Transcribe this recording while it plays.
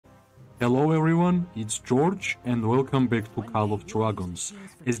Hello everyone, it's George and welcome back to Call of Dragons.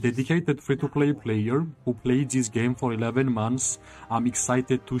 As dedicated free-to-play player who played this game for 11 months, I'm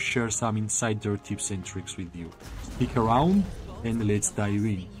excited to share some insider tips and tricks with you. Stick around and let's dive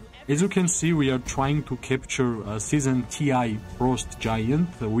in. As you can see, we are trying to capture a SeasonT1 Frost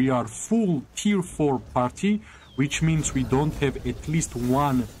Giant. We are full tier 4 party, which means we don't have at least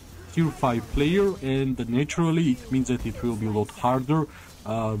one tier 5 player, and naturally it means that it will be a lot harder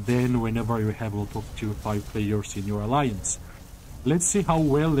than whenever you have a lot of tier 5 players in your alliance. Let's see how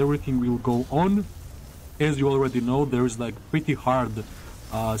well everything will go on. As you already know, there is like pretty hard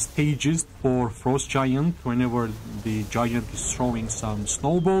stages for Frost Giant. Whenever the giant is throwing some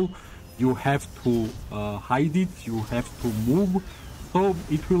snowball, you have to hide it, you have to move. So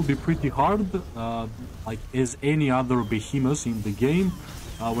it will be pretty hard, like as any other behemoths in the game.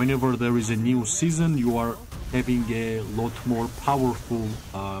 Whenever there is a new season, you are having a lot more powerful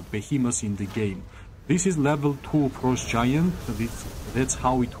behemoths in the game. This is level 2 Frost Giant. That's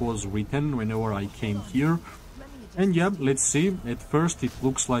how it was written whenever I came here. And yeah, let's see. At first it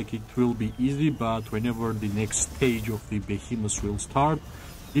looks like it will be easy, but whenever the next stage of the behemoths will start,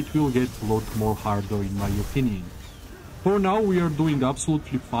 it will get a lot more harder in my opinion. For now we are doing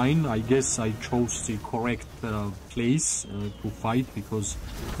absolutely fine. I guess I chose the correct place to fight, because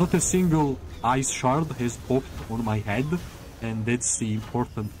not a single ice shard has popped on my head, and that's the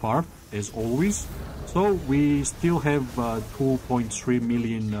important part as always. So we still have 2.3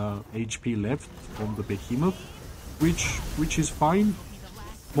 million HP left from the behemoth, which is fine.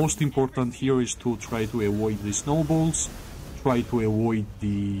 Most important here is to try to avoid the snowballs, try to avoid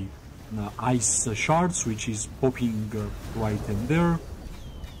the ice shards, which is popping right in there.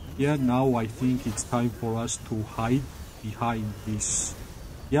 Yeah, now I think it's time for us to hide behind this.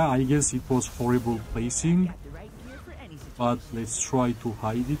 Yeah, I guess it was horrible placing, but let's try to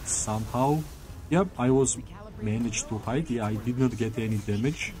hide it somehow. Yep, I was managed to hide. Yeah, I did not get any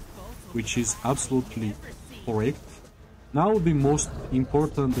damage, which is absolutely correct. Now the most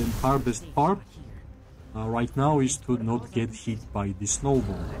important and hardest part right now is to not get hit by the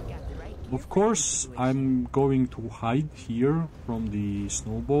snowball. Of course, I'm going to hide here from the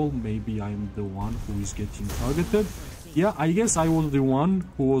snowball. Maybe I'm the one who is getting targeted. Yeah, I guess I was the one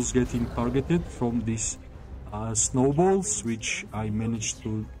who was getting targeted from these snowballs, which I managed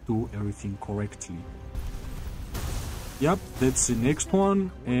to do everything correctly. Yep, that's the next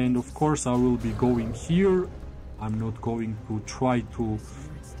one. And of course, I will be going here. I'm not going to try to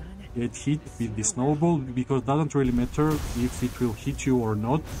get hit with the snowball, because it doesn't really matter if it will hit you or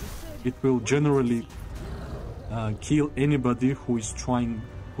not. It will generally kill anybody who is trying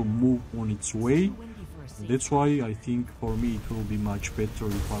to move on its way. That's why I think for me it will be much better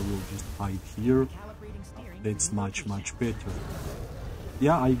if I will just hide here. That's much better.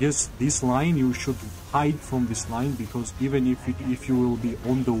 Yeah, I guess this line, you should hide from this line, because even if you will be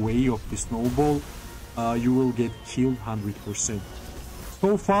on the way of the snowball, you will get killed 100%.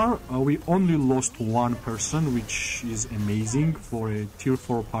 So far, we only lost one person, which is amazing for a tier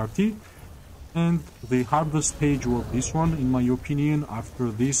 4 party. And the hardest stage was this one, in my opinion. After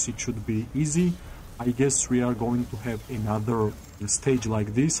this, it should be easy. I guess we are going to have another stage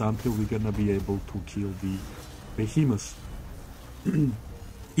like this until we're gonna be able to kill the behemoth.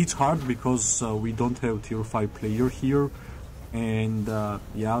 It's hard because we don't have tier 5 player here. And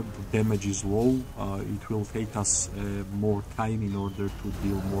yeah, the damage is low. It will take us more time in order to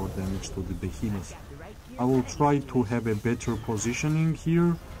deal more damage to the behemoth. I will try to have a better positioning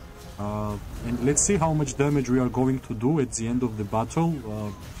here, and let's see how much damage we are going to do at the end of the battle.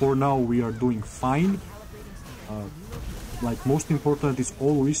 For now we are doing fine. Like, most important is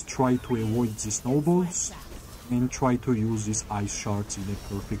always try to avoid the snowballs and try to use these ice shards in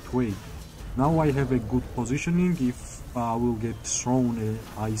a perfect way. Now I have a good positioning. If I will get thrown an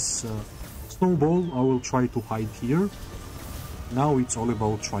ice snowball, I will try to hide here. Now it's all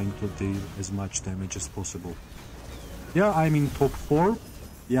about trying to deal as much damage as possible. Yeah, I'm in top 4.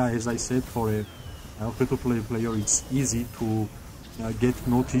 Yeah, as I said, for a free-to-play player, it's easy to get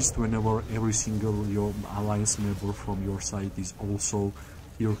noticed whenever every single your alliance member from your side is also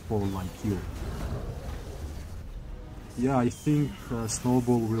tier 4 like you. Yeah, I think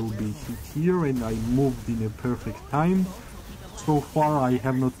snowball will be hit here, and I moved in a perfect time. So far I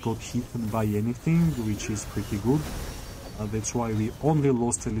have not got hit by anything, which is pretty good. That's why we only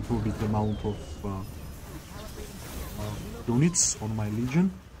lost a little bit amount of units on my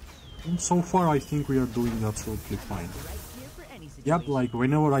legion. And so far I think we are doing absolutely fine. Yep, like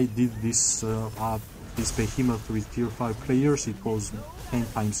whenever I did this behemoth with tier 5 players, it was 10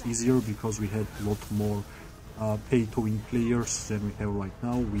 times easier because we had a lot more pay-to-win players than we have right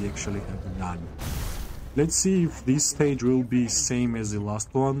now. We actually have none. Let's see if this stage will be same as the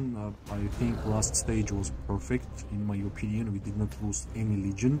last one. I think last stage was perfect in my opinion. We did not lose any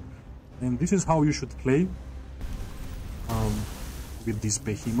legion, and this is how you should play with this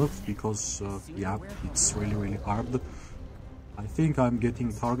behemoth, because yeah, it's really hard. I think I'm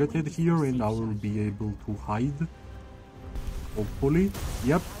getting targeted here and I will be able to hide, hopefully.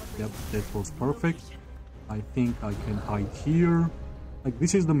 Yep, that was perfect. I think I can hide here. Like,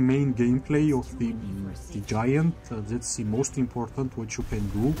 this is the main gameplay of the giant. That's the most important what you can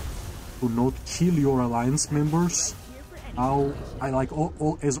do, to not kill your alliance members. Now,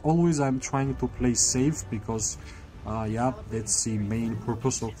 as always, I'm trying to play safe, because yeah, that's the main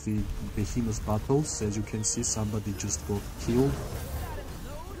purpose of the behemoth battles. As you can see, somebody just got killed.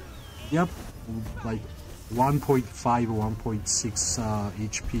 Yep, like 1.5, 1.6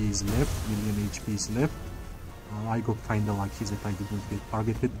 HP is left, million HP is left. I got kinda lucky that I didn't get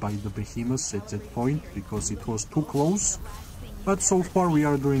targeted by the behemoths at that point, because it was too close. But so far we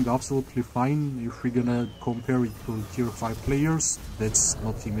are doing absolutely fine. If we're gonna compare it to tier 5 players, that's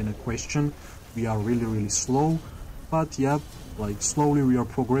not even a question. We are really slow. But yeah, like, slowly we are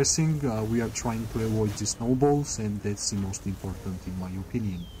progressing. We are trying to avoid the snowballs, and that's the most important in my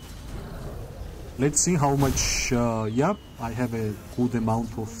opinion. Let's see how much, yeah, I have a good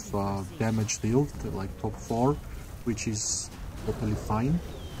amount of damage dealt, like top 4, which is totally fine.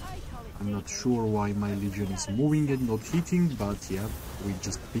 I'm not sure why my legion is moving and not hitting, but yeah, we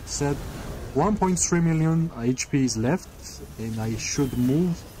just fixed that. 1.3 million HP is left, and I should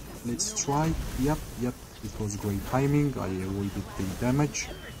move. Let's try. Yep, it was great timing. I avoided the damage.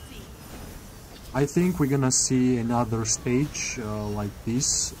 I think we're gonna see another stage like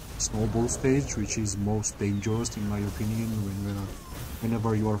this, snowball stage, which is most dangerous in my opinion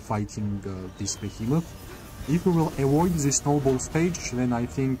whenever you are fighting this behemoth. If we will avoid the snowball stage, then I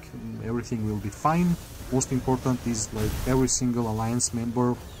think everything will be fine. Most important is, like, every single alliance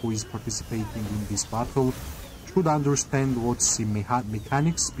member who is participating in this battle should understand what's the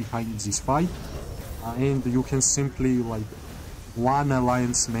mechanics behind this fight, and you can simply, like, one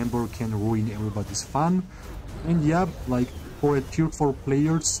alliance member can ruin everybody's fun. And yeah, like, for a tier 4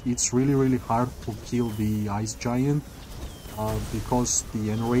 players, it's really hard to kill the ice giant, because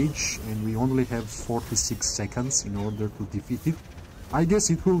the enrage, and we only have 46 seconds in order to defeat it. I guess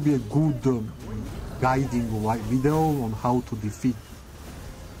it will be a good guiding video on how to defeat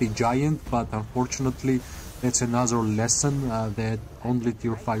the giant, but unfortunately that's another lesson that only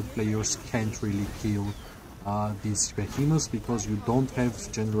tier 5 players can't really kill these behemoths, because you don't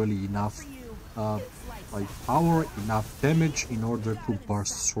have generally enough like power, enough damage in order to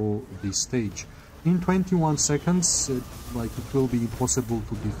burst through this stage. In 21 seconds, like, it will be impossible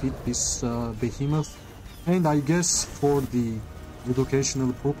to defeat this behemoth, and I guess for the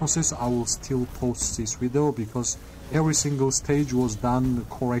educational purposes I will still post this video, because every single stage was done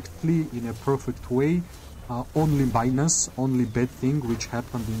correctly in a perfect way. Only bad thing which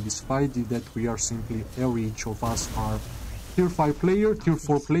happened in this fight is that we are simply, each of us are tier 4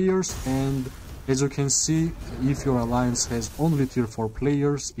 players, and as you can see, if your alliance has only tier 4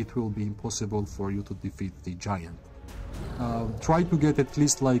 players, it will be impossible for you to defeat the giant. Try to get at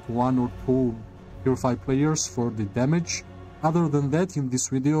least like 1 or 2 tier 5 players for the damage. Other than that, in this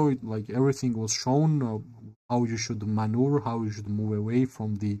video, like, everything was shown, how you should maneuver, how you should move away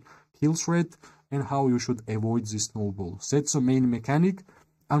from the kill threat, and how you should avoid the snowballs. That's the main mechanic.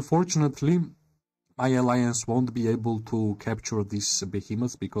 Unfortunately, my alliance won't be able to capture this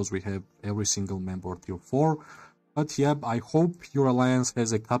behemoth, because we have every single member tier 4. But yeah, I hope your alliance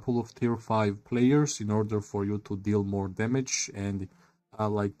has a couple of tier 5 players in order for you to deal more damage, and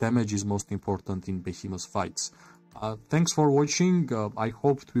like, damage is most important in behemoth fights. Thanks for watching. I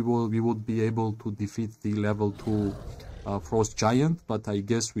hoped we would be able to defeat the level 2 Frost Giant, but I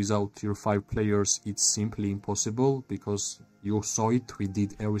guess without tier 5 players it's simply impossible, because you saw it, we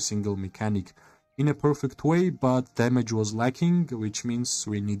did every single mechanic in a perfect way, but damage was lacking, which means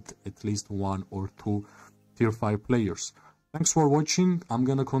we need at least 1 or 2 tier 5 players. Thanks for watching. I'm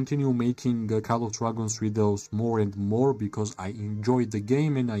gonna continue making Call of Dragons videos more and more, because I enjoyed the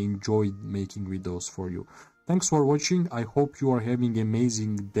game and I enjoyed making videos for you. Thanks for watching. I hope you are having an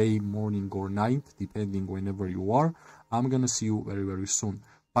amazing day, morning or night, depending whenever you are. I'm gonna see you very soon.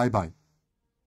 Bye bye.